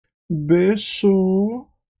Beso.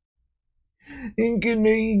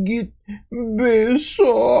 Inginaigit.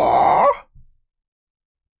 Beso.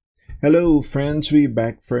 Hello friends, we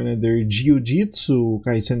back for another Jujutsu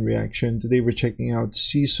Kaisen reaction. Today we're checking out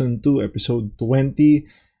Season 2, Episode 20.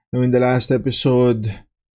 Now in the last episode,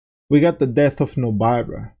 we got the death of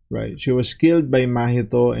Nobara, right? She was killed by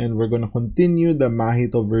Mahito and we're gonna continue the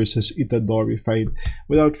Mahito versus Itadori fight.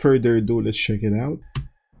 Without further ado, let's check it out.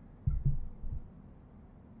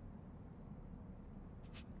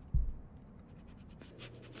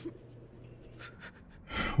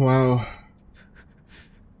 Wow.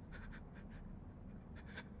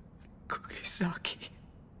 Kugisaki.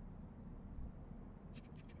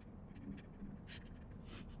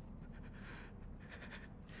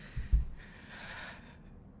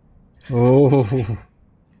 Oh.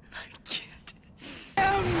 I can't.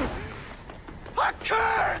 A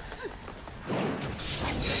curse!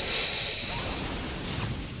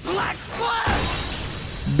 Black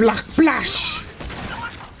Flash! Black Flash!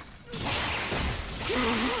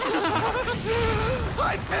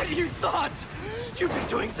 I bet you thought you've been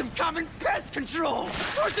doing some common pest control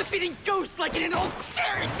or defeating ghosts like in an old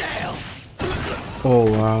fairy tale.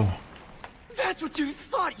 Oh wow. That's what you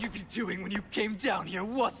thought you'd be doing when you came down here,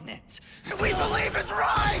 wasn't it? We believe is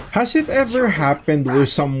right! Has it ever happened where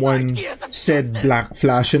someone said Black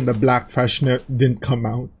Flash and the Black Flash didn't come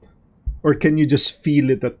out? Or can you just feel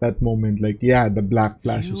it at that moment? Like, yeah, the Black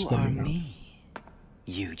Flash is coming out.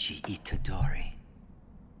 You are me, yujiitadori.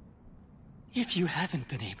 If you haven't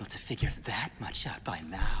been able to figure that much out by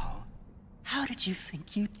now, how did you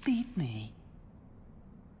think you'd beat me?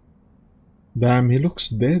 Damn, he looks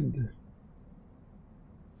dead.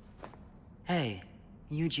 Hey,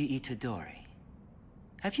 yujiitadori.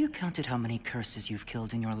 Have you counted how many curses you've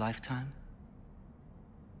killed in your lifetime?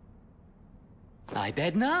 I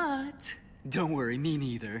bet not. Don't worry, me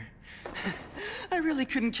neither. I really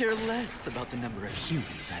couldn't care less about the number of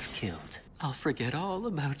humans I've killed. I'll forget all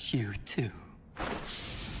about you, too.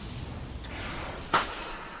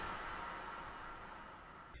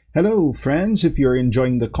 Hello friends, if you're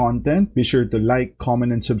enjoying the content, be sure to like,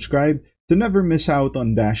 comment, and subscribe to never miss out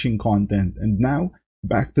on dashing content. And now,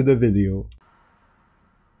 back to the video.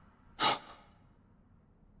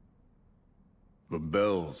 The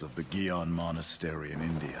bells of the Gion Monastery in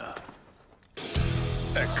India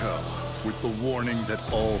echo with the warning that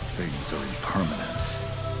all things are impermanent.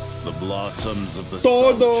 The blossoms of the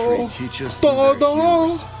Todo! tree teach us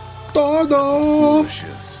Todo! Todo!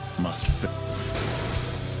 foolishes must fit.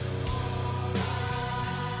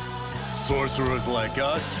 Sorcerers like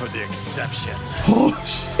us are the exception. Oh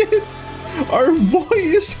shit! Our boy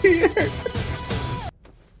is here!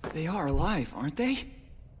 They are alive, aren't they?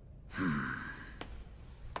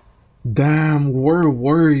 Damn, where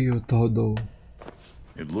were you, Todo?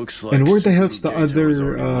 It looks like And where the hell's the Surugezo is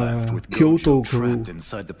other, already left with Kyoto Gojo crew? trapped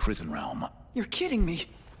inside the prison realm. You're kidding me.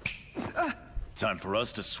 Time for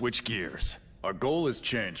us to switch gears. Our goal has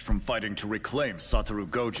changed from fighting to reclaim Satoru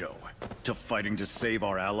Gojo to fighting to save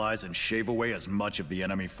our allies and shave away as much of the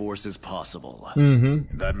enemy force as possible.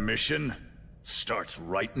 That mission starts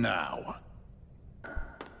right now.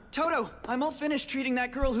 Todo, I'm all finished treating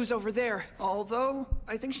that girl who's over there. Although,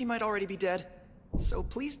 I think she might already be dead. So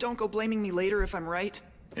please don't go blaming me later if I'm right.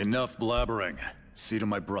 Enough blabbering. See to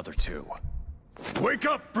my brother too. Wake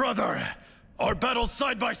up, brother! Our battles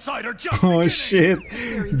side by side are just Oh beginning. shit!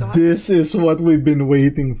 This is what we've been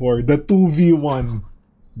waiting for. The 2v1.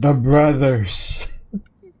 The brothers.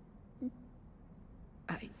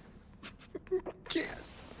 I can't.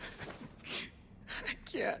 I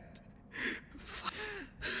can't.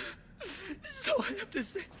 So I have to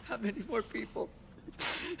save that many more people.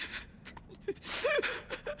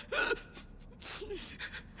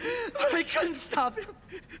 But I couldn't stop him.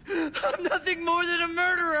 I'm nothing more than a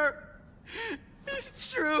murderer.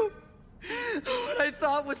 It's true. What I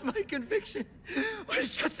thought was my conviction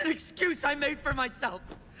was just an excuse I made for myself.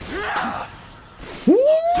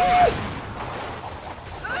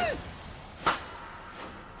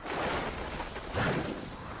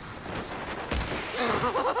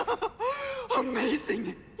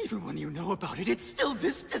 Amazing! Even when you know about it, it's still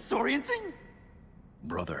this disorienting?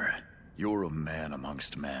 Brother, you're a man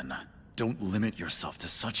amongst men. Don't limit yourself to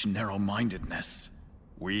such narrow-mindedness.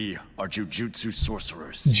 We are Jujutsu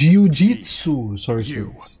sorcerers. Jujutsu sorcerers.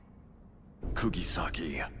 You,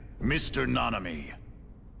 Kugisaki, Mr. Nanami,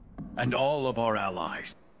 and all of our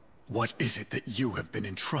allies. What is it that you have been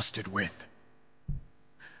entrusted with?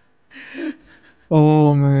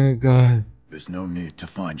 Oh my god. There's no need to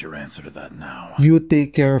find your answer to that now. You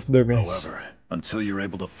take care of the rest. However, until you're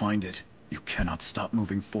able to find it, you cannot stop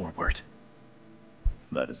moving forward.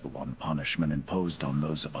 That is the one punishment imposed on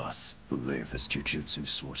those of us who live as jujutsu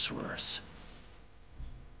sorcerers.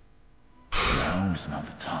 Now is not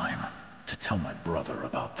the time to tell my brother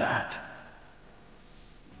about that.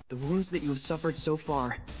 The wounds that you have suffered so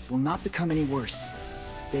far will not become any worse.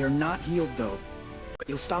 They are not healed though, but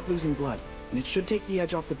you'll stop losing blood, and it should take the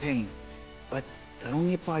edge off the pain. But that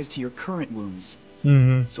only applies to your current wounds.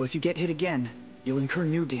 So if you get hit again, you'll incur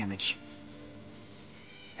new damage.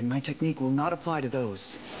 And my technique will not apply to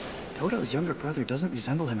those. Todo's younger brother doesn't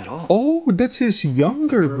resemble him at all. Oh, that's his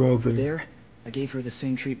younger Girl over brother. there, I gave her the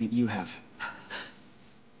same treatment you have.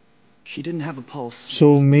 She didn't have a pulse.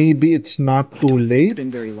 So maybe it's not too It's late?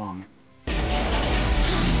 been very long.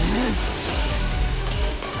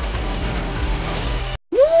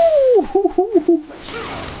 Woo!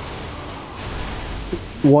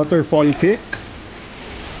 Waterfall kick.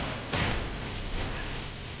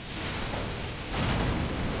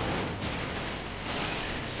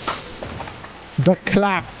 The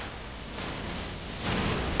clap.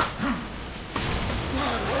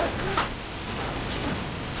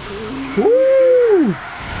 Woo!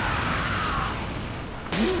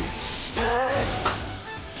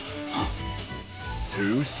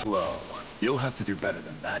 Too slow. You'll have to do better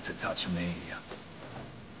than that to touch me.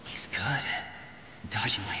 He's good.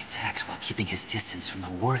 Dodging my attacks while keeping his distance from the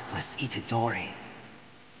worthless Itadori.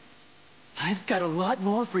 I've got a lot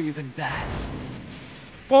more for you than that.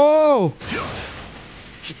 Oh!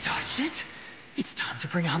 He dodged it? It's time to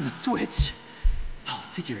bring on the switch. I'll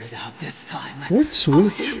figure it out this time. What I'll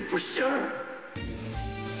switch? hit him for sure.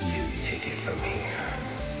 You take it from here.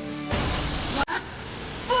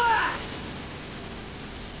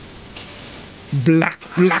 Black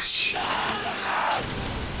Flash.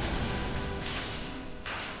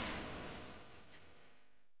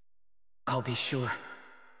 I'll be sure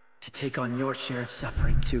to take on your share of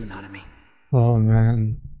suffering too, Nanami. Oh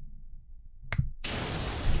man.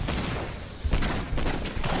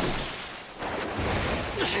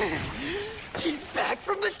 He's back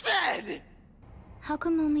from the dead! How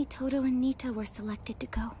come only Todo and Nita were selected to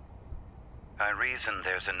go? I reason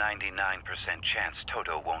there's a 99% chance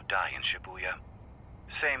Todo won't die in Shibuya.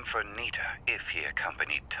 Same for Nita if he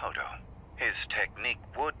accompanied Todo. His technique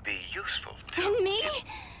would be useful too. And me?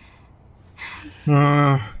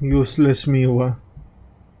 Useless Miwa.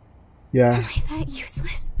 Yeah. Am I that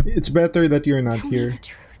useless? It's better that you're not Tell me here. the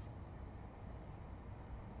truth.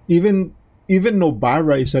 Even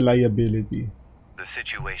Nobara is a liability. The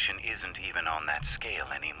situation isn't even on that scale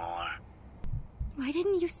anymore. Why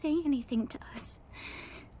didn't you say anything to us?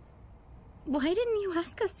 Why didn't you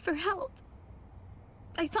ask us for help?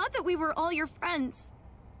 I thought that we were all your friends.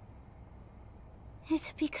 Is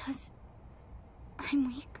it because I'm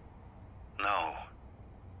weak? No.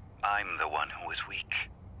 I'm the one who is weak.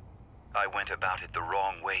 I went about it the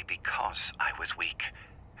wrong way because I was weak.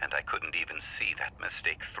 And I couldn't even see that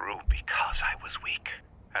mistake through because I was weak.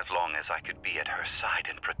 As long as I could be at her side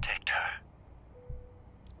and protect her.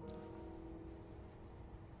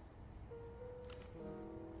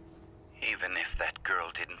 Even if that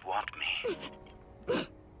girl didn't want me.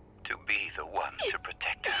 To be the one to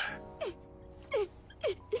protect her.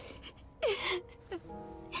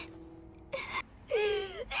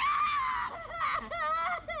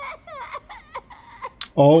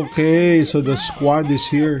 Okay, so the squad is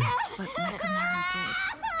here. What Mekamaru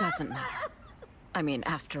did doesn't matter. I mean,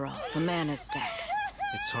 after all, the man is dead.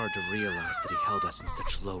 It's hard to realize that he held us in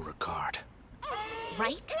such low regard.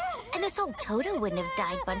 Right? And this whole Todo wouldn't have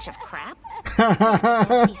died bunch of crap.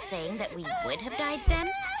 He's saying that we would have died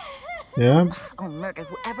then? Yeah. Oh, murder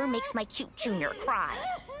whoever makes my cute junior cry.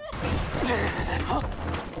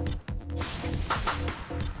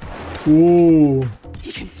 Ooh.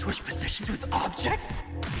 He can switch positions with objects?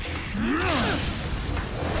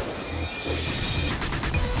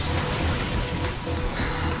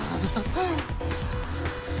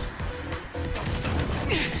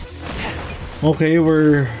 Okay,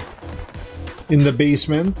 we're in the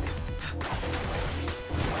basement.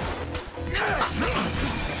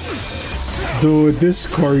 Dude, this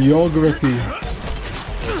choreography.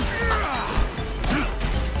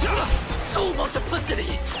 Soul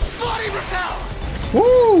multiplicity! Body repel!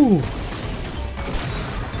 Woo!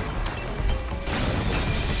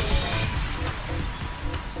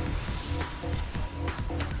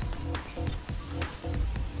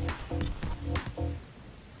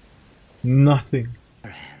 Nothing.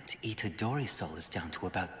 And Itadori's soul is down to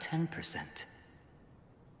about 10%.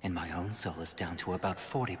 And my own soul is down to about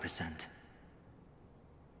 40%.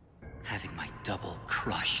 Having my double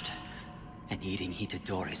crushed And eating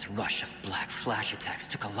Itadori's rush of black flash attacks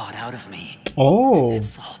took a lot out of me. Oh.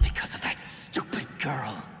 It's all because of that stupid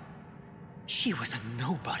girl. She was a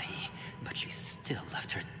nobody, but she still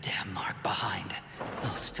left her damn mark behind.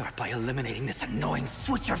 I'll start by eliminating this annoying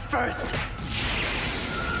switcher first.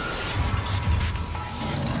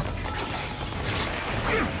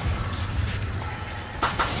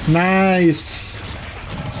 Nice.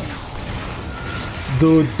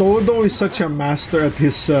 Dude, Todo is such a master at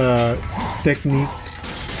his technique.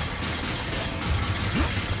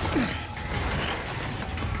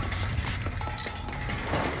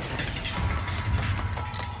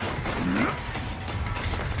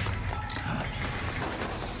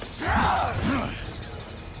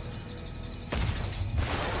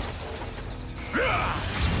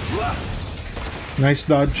 Nice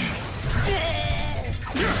dodge.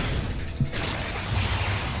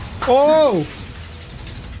 Oh!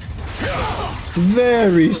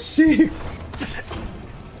 Very sick.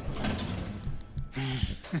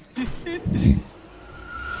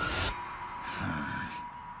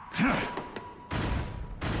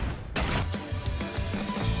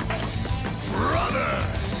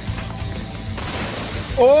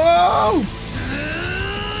 Oh!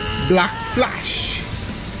 Black Flash.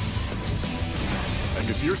 And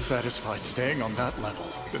if you're satisfied staying on that level,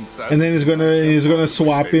 then and then he's gonna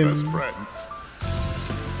swap him.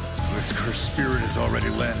 This cursed spirit is already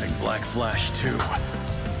landing Black Flash too.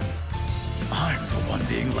 I'm the one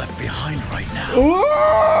being left behind right now.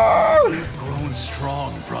 You've grown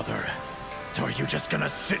strong, brother. So are you just gonna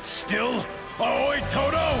sit still?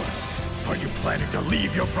 Aoitodo! Are you planning to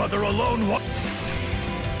leave your brother alone?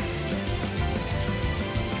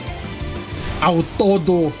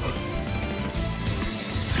 Aoitodo.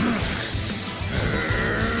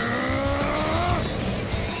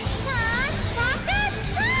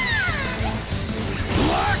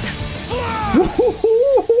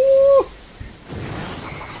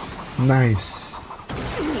 Nice.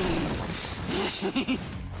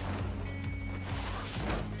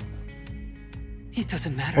 It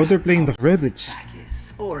doesn't matter. Oh, they're playing the credits.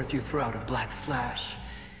 Or if you throw out a black flash,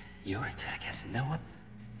 your attack has no.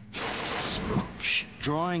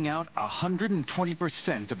 Drawing out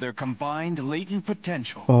 120% of their combined latent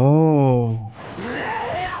potential. Oh.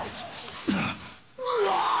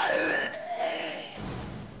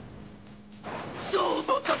 Soul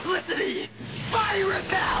multiplicity! Body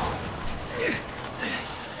repel!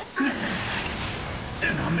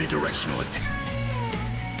 An omnidirectional attack.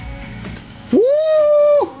 Woo!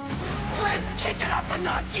 Let's kick it up a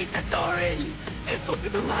notch, Itadori! This will be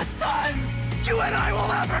the last time you and I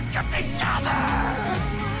will ever kiss each other!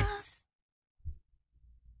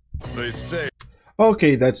 They say.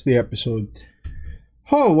 Okay, that's the episode.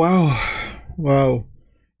 Oh, wow. Wow.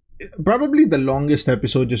 Probably the longest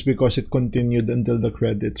episode just because it continued until the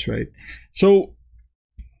credits, right? So,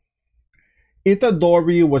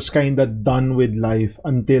 Itadori was kinda done with life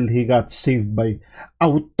until he got saved by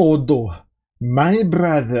Aoitodo, my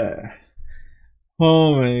brother.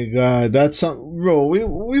 Oh my god, that's bro,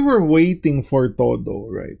 we were waiting for Todo,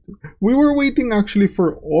 right? We were waiting actually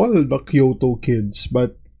for all the Kyoto kids,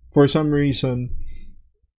 but for some reason,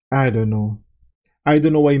 I don't know. I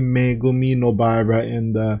don't know why Megumi, Nobara,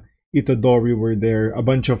 and Itadori were there. A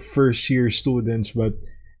bunch of first-year students, but,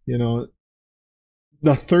 you know,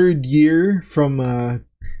 the third year from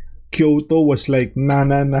Kyoto was like,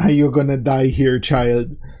 nah, you're gonna die here,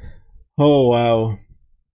 child. Oh, wow.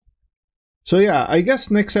 So yeah, I guess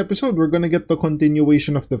next episode, we're gonna get the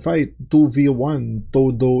continuation of the fight. 2v1,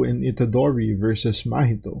 Todo and Itadori versus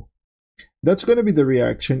Mahito. That's gonna be the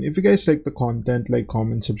reaction. If you guys like the content, like,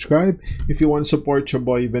 comment, subscribe. If you want to support your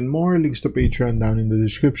boy even more, links to Patreon down in the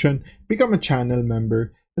description. Become a channel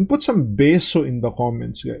member. And put some beso in the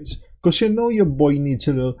comments, guys. Because you know your boy needs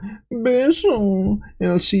a little beso.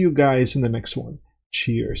 And I'll see you guys in the next one.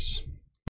 Cheers.